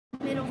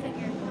middle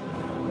finger.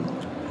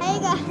 Hey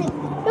guys.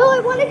 No, I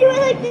want to do it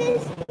like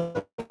this.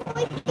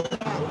 I can't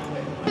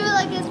do it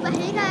like this, but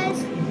hey guys.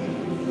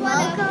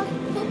 Welcome.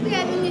 Hope you're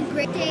having a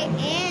great day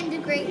and a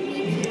great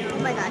week. Oh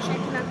my gosh, I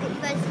cannot get you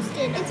guys to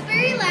stand. It's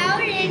very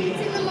loud and it's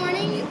in the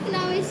morning. You can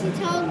obviously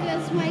tell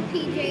because my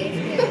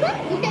PJs.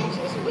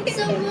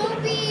 So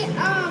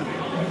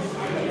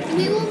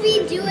we will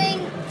be doing.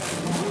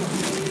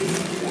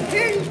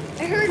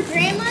 Her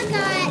grandma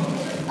got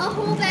a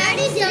whole bag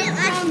of stuff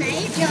last from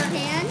night.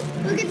 Japan.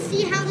 We're going to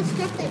see how the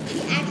stuff that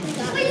she actually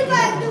got. What are you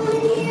guys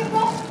doing here,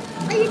 bro?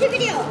 A YouTube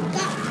video.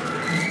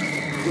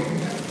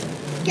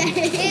 Okay.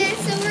 And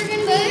so we're going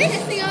to be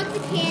testing out the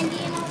candy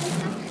and all this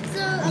stuff.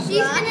 So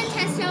she's going to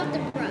test out the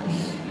brush.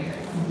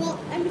 Well,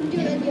 I'm going to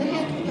do it on your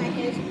head with my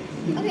hairs.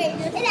 Okay,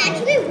 It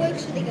actually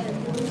works really good.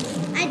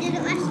 I did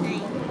it last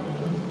night.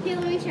 here,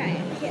 let me try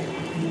it. Here.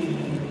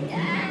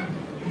 Yeah.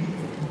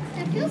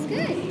 That feels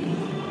good.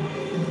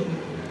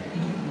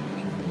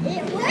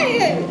 It works.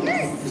 It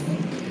works.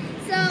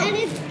 So And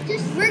it's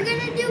just we're going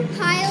to do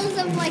piles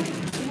of like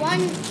one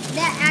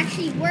that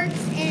actually works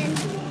and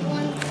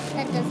one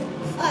that doesn't.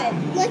 Alright,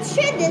 let's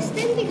try this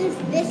thing because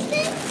this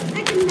thing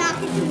I could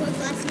not get to work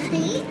last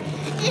night.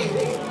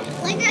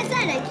 And like I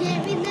said, I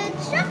can't read the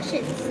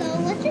instructions. So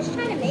let's just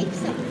try to make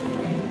something.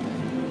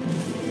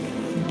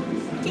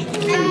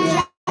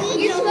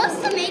 You're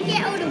supposed to make it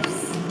out of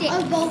sticks.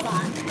 Of Volg.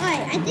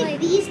 Alright, I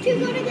think these two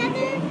go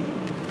together.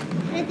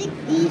 And I think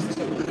these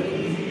two go together.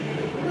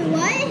 Wait,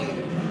 what?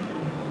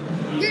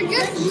 They're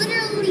just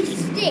literally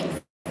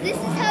sticks. This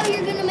is how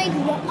you're gonna make a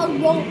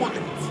robot.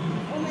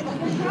 Oh my gosh.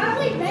 It's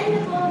probably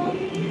bendable.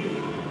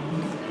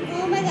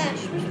 Oh my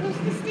gosh, we're supposed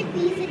to stick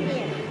these in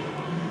here.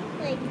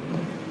 Like,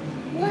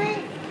 what?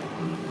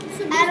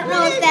 So I don't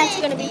know if that's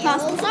gonna be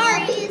possible.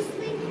 Sorry.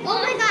 Obviously. Oh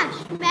my gosh,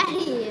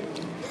 Maddie.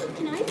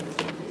 Can I?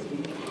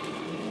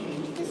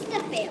 This is a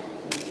fail.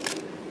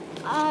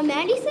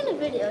 Maddie's in a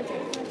video.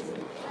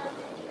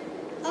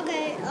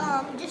 Okay,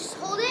 just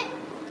hold it.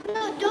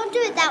 No, don't do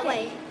it that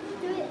way.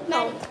 Do it,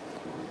 Maddie.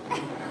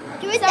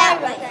 Do it Sorry that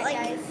about way. that, Like,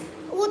 guys.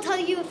 we'll tell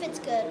you if it's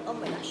good. Oh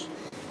my gosh.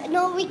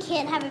 No, we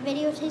can't have a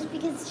videotape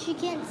because she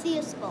can't see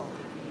us both.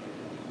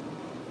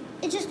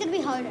 It's just gonna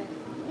be harder.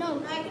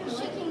 No,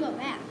 she can go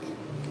back.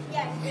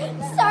 Yeah.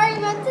 Sorry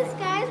about this,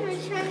 guys. We're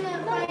trying to No,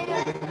 find a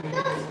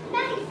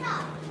Maddie,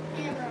 stop.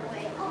 camera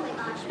away. Oh my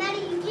gosh,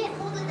 Maddie, you can't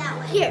hold it that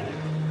way. Here,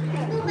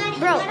 No, Maddie,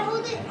 Bro. you gotta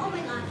hold it. Oh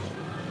my gosh.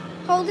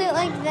 hold it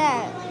like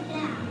that. Like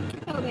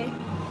that. Okay.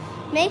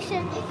 Make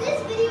sure. If this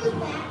video is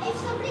bad, if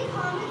somebody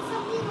comments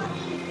something, let me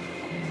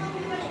tell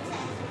me what it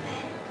says,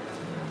 okay?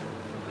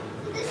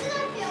 So this is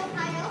our fail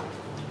pile.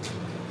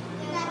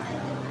 Yeah, that's our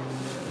fail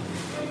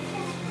pile.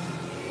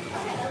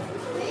 Okay,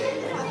 we're gonna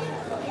do that.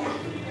 Yeah.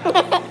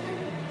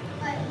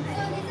 But,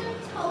 so these are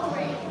toe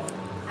rings.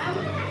 I'm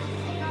gonna actually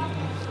take off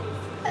my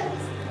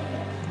shoes.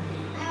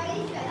 I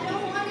already tried. I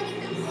don't want to get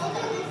them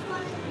older. This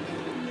one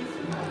and this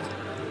one.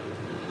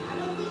 I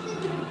don't think they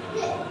can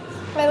fit.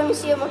 Wait, let me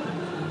see them.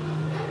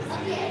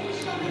 Okay, I just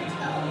showed my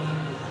toe.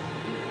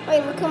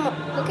 Wait,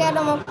 look at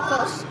them up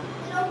close. It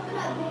opened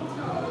up big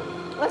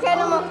toe. Look at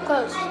them up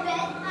close. I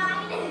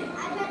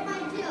bet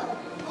mine too.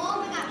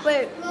 Oh my gosh.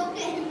 Wait.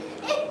 Broken.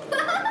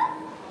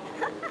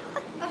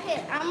 Okay,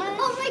 I'm gonna.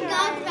 Oh my try.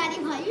 god,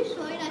 Maddie, why are you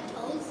showing our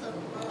toes so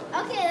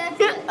close? Okay, that's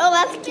it. Oh,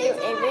 that's cute,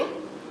 Avery.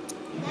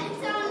 That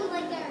sounds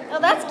like a... Oh,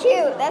 that's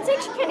cute. That's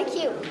actually kind of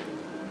cute.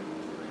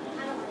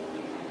 I don't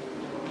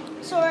like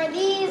it. So are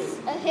these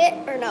a hit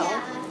or no?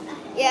 Yeah.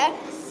 Yeah?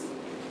 Yes.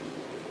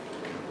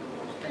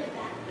 Pretty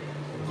bad.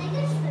 I think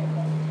it's pretty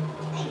good.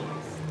 I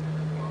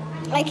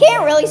guess. I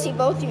can't really see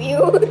both of you.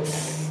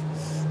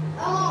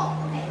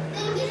 Oh, okay.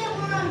 Then get it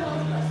more on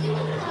both of us. You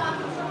can cut off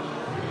the front.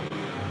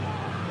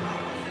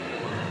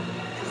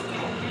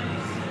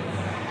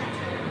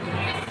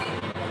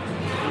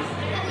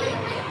 Have you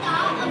ever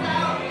thought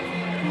about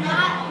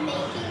not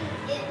making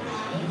it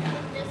live?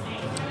 Just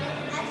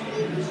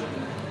actually, we should.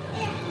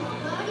 Yeah, come on,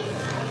 we already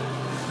tried.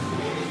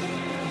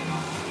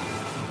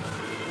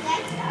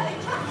 That's how it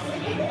chops.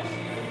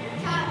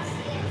 Chops,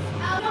 yes.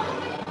 I don't know.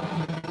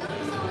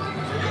 So we're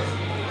just.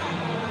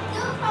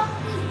 They'll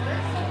probably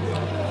work.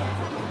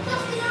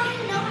 Plus, we don't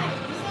even know how to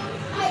use them.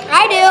 I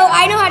do.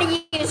 I know how to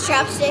use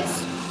chopsticks.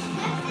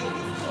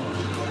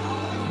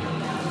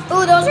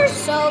 Oh, those are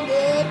so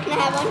good. Can I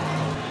have one?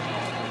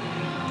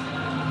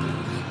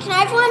 Can I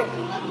have one?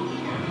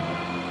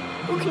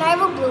 Oh, can I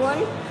have a blue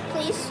one,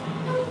 please?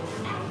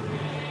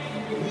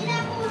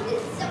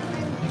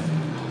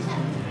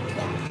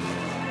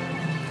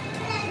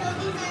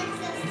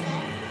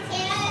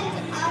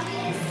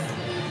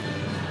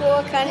 Oh,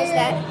 what kind is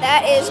that?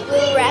 That is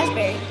blue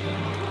raspberry.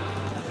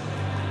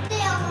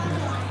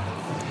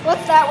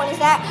 What's that one? Is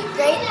that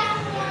grape?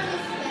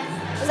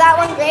 Is that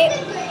one grape?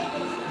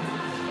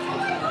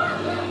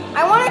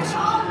 I want to.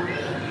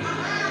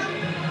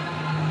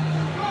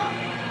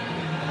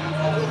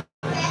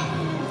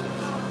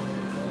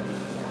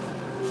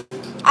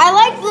 I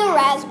like blue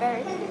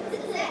raspberry.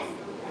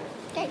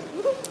 Okay.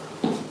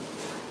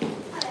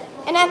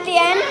 And at the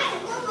end,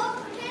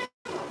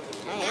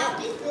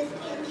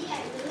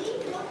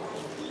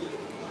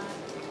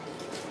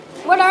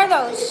 are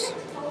those?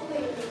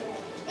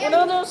 What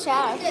are those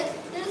have?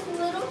 There's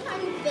little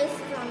tiny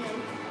biscuits on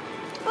them.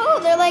 Oh,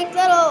 they're like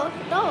little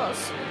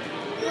dolls.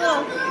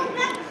 Little. Look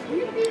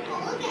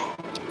at.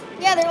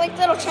 Yeah, they're like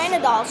little China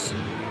dolls.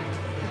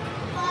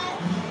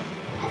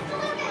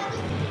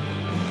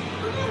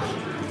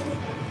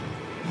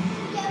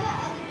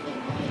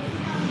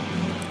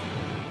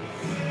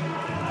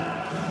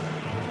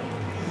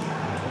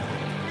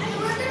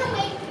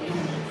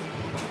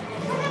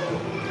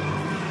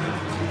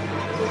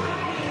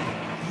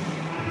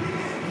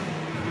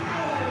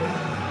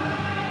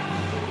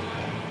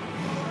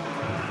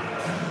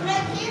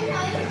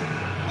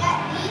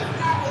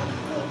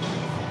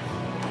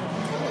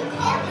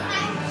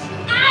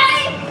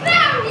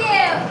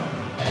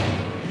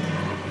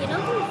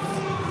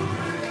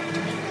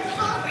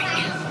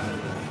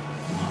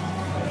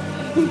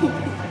 I'm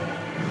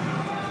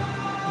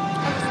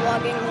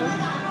vlogging them.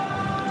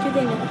 Do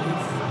they know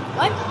this?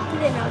 What? Do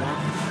they know that?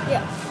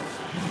 Yeah.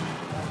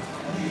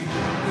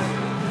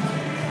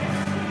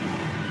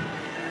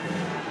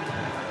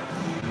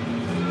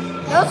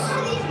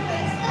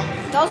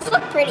 Those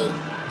look pretty.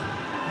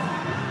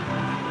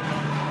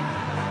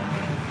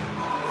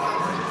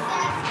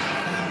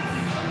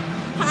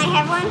 Can I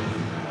have one?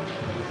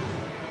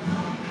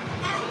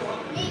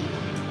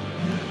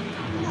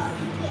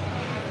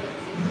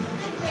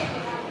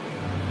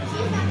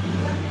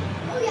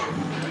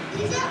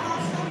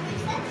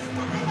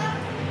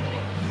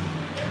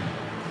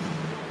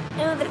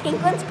 No, the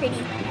pink one's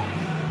pretty.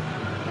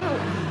 Oh.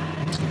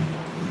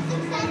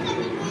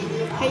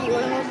 Hey, you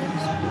want to hold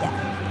this? Yeah.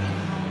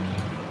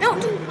 No.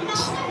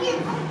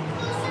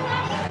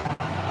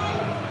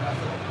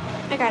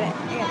 I got it.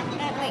 Wait,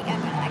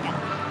 I got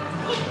it.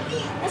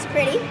 That's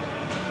pretty.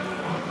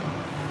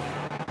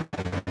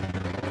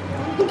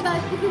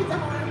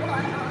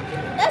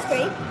 That's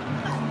pretty.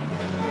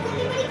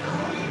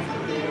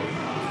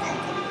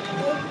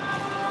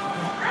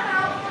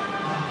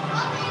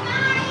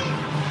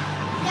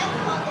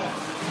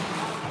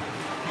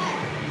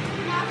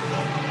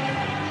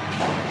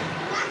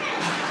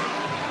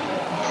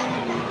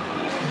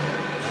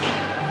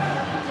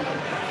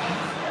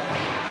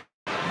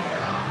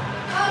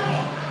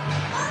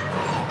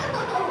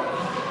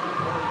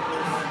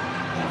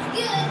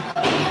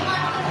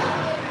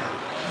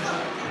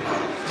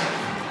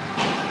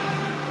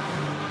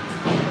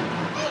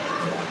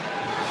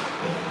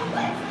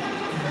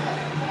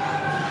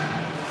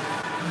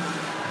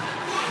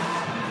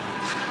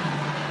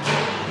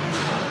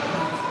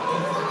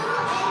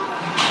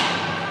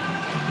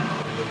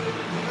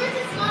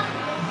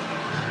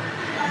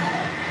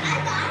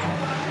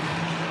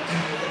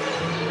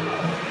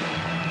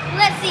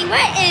 Let's see,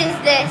 what is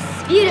this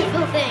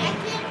beautiful thing? I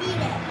can't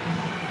eat it.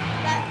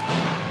 But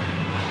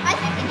I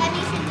think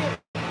Emmy should do it.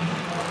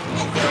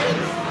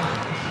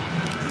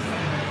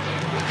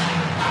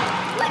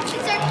 Look,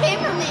 she's our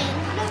cameraman.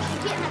 No, she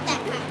can't have that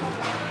kind.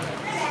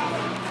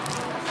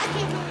 I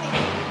can't do it.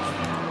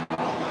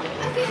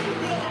 I can't do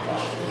it.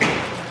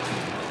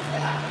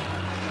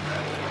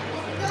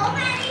 No,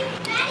 Maddie.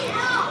 Maddie,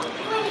 no.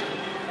 Wait.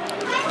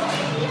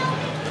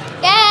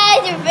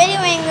 Guys, you're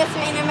videoing this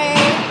right number.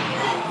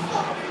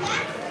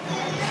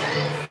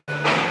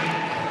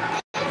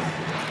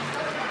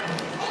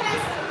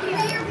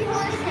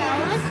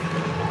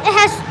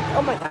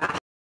 Oh my god.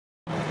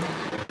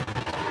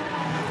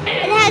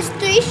 It has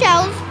 3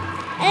 shells,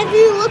 and if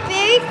you look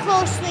very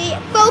closely,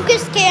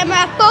 focus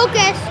camera,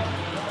 focus.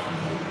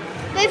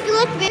 But if you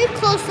look very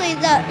closely,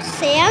 the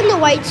sand, the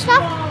white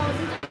stuff,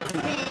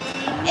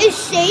 is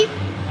shaped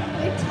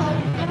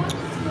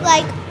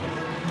like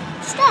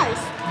stars.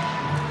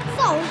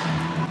 So,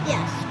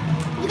 yes.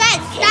 You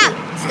guys, stop.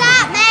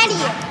 Stop,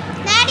 Maddie.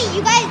 Maddie,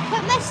 you guys,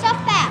 put my stuff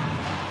back.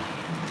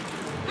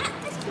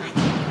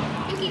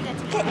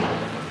 Okay.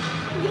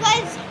 You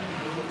guys,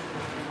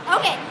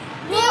 okay.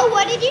 Neil,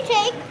 what did you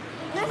take?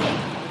 Nothing.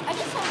 I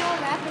just have more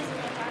wrappers in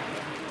my car.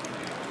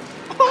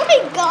 Oh my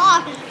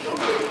god.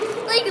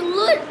 Like,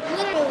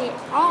 literally,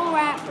 all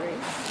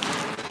wrappers.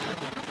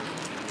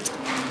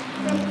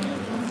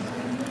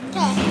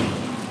 Okay.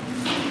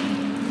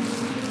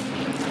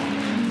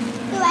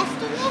 The rest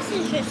of this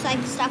is just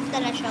like stuff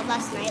that I showed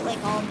last night,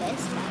 like all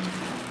this.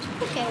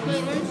 But okay.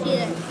 Wait, let me see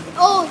that.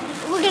 Oh,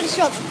 we're gonna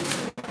show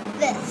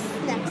this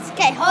next.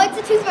 Okay. Oh, it's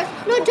a toothbrush.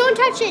 No, don't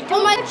touch it.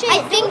 Don't touch it.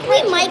 I think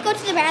we might go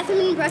to the bathroom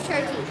and brush our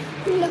teeth.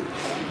 No.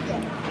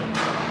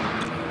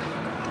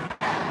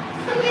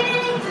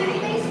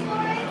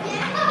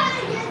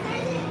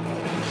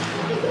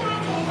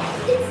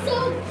 It's so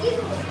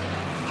cute.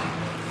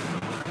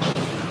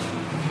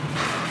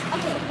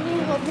 Okay, I'm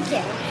gonna hold the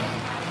camera.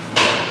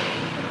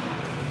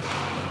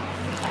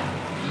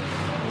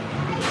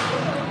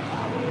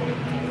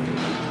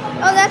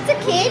 Oh, that's a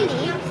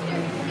candy.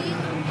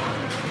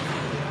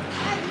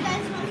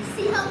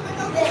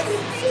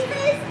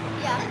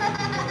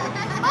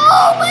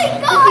 Oh my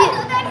god!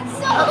 That is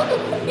so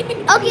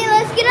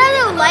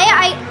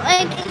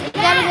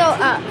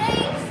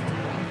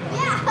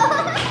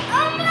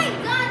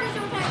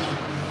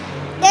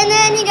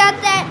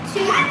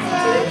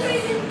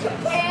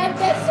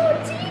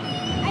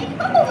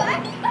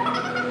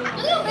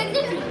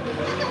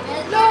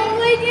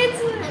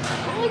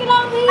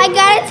I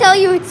gotta tell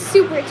you, it's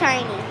super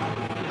tiny.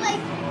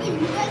 Like, you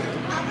guys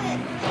have it.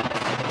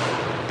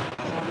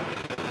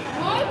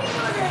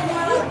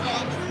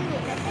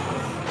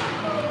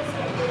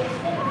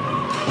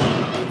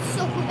 It's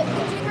so good. The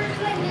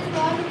cheeseburgers like this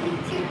long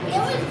too. It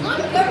was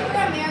good for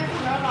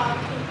American Robot.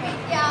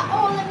 Yeah.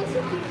 Oh, let me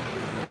see.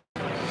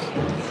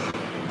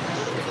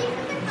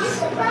 You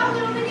should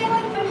probably only get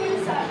like one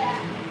use of that.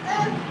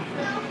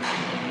 No.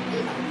 You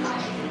can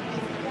cut it.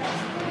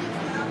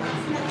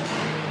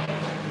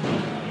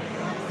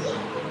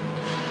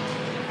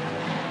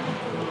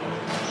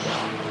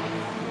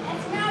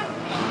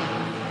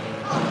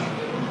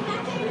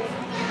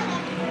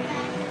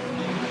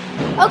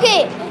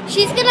 Okay,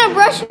 she's gonna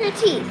brush her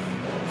teeth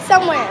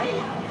somewhere.